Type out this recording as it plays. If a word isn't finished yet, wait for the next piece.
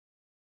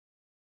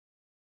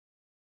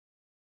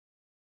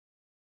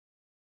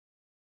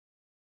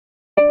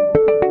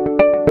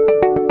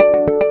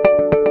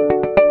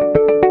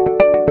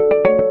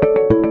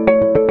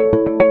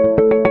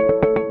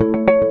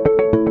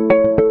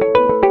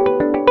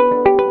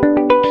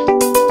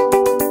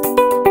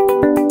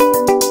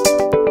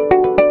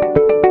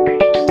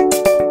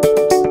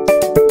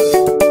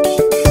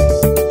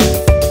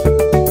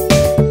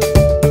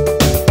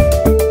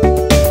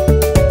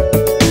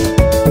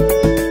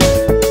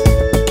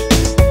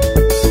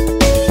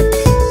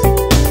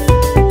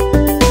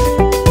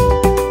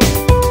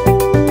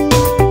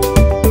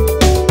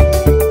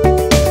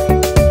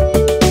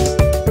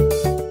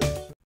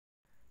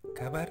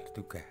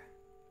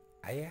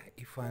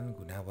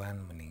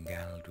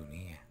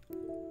dunia.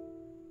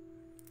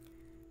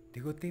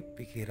 Dikutip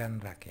pikiran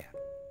rakyat,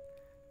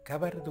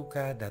 kabar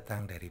duka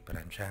datang dari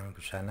perancang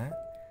busana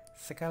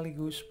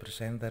sekaligus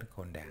presenter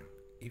kondang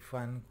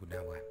Ivan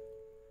Gunawan.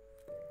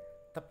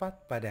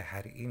 Tepat pada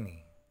hari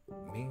ini,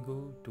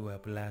 Minggu 12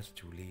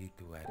 Juli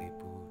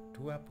 2020,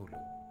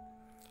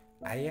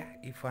 Ayah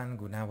Ivan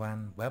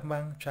Gunawan,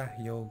 Bambang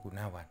Cahyo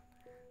Gunawan,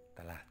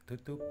 telah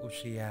tutup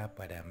usia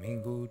pada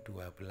Minggu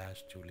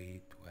 12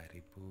 Juli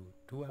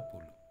 2020.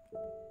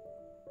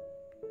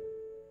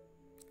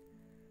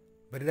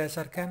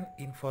 Berdasarkan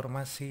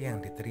informasi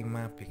yang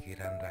diterima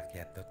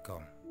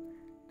pikiranrakyat.com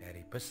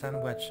dari pesan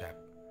WhatsApp,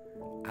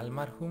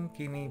 almarhum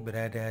kini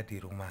berada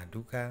di rumah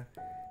duka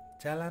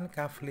Jalan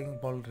Kafling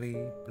Polri,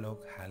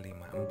 Blok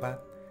H54,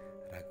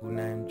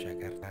 Ragunan,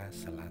 Jakarta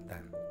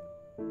Selatan.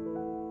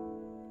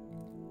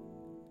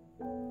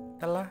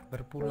 Telah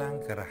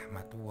berpulang ke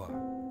rahmatullah,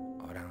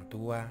 orang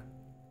tua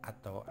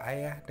atau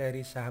ayah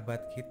dari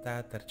sahabat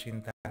kita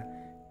tercinta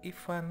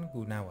Ivan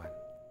Gunawan.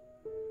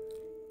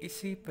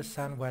 Isi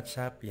pesan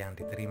WhatsApp yang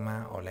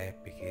diterima oleh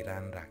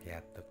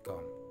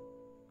pikiranrakyat.com.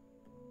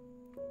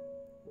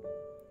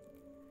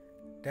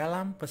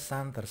 Dalam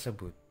pesan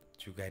tersebut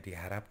juga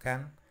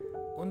diharapkan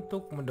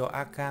untuk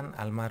mendoakan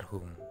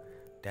almarhum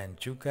dan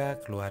juga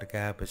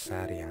keluarga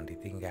besar yang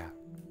ditinggal.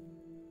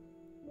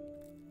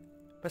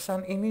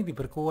 Pesan ini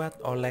diperkuat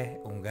oleh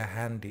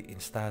unggahan di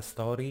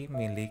Instastory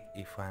milik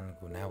Ivan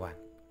Gunawan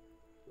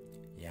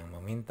yang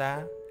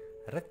meminta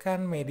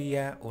rekan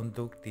media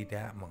untuk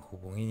tidak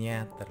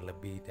menghubunginya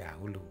terlebih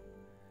dahulu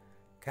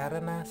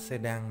karena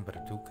sedang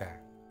berduka.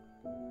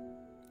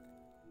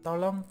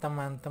 Tolong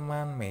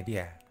teman-teman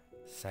media,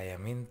 saya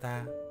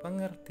minta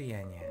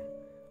pengertiannya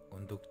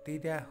untuk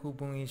tidak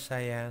hubungi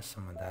saya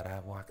sementara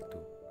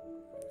waktu.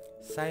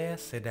 Saya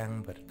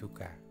sedang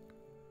berduka.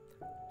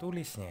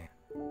 Tulisnya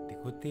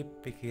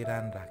dikutip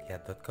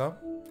pikiranrakyat.com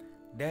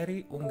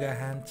dari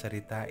unggahan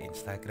cerita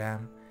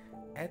Instagram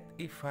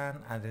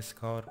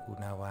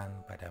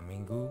 @ivan_gunawan pada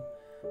Minggu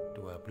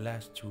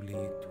 12 Juli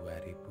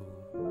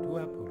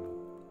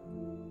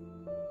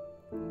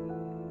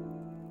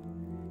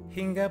 2020.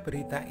 Hingga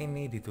berita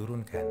ini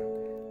diturunkan,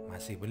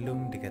 masih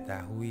belum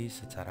diketahui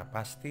secara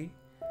pasti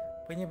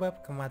penyebab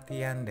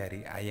kematian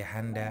dari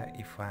ayahanda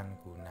Ivan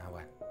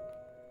Gunawan.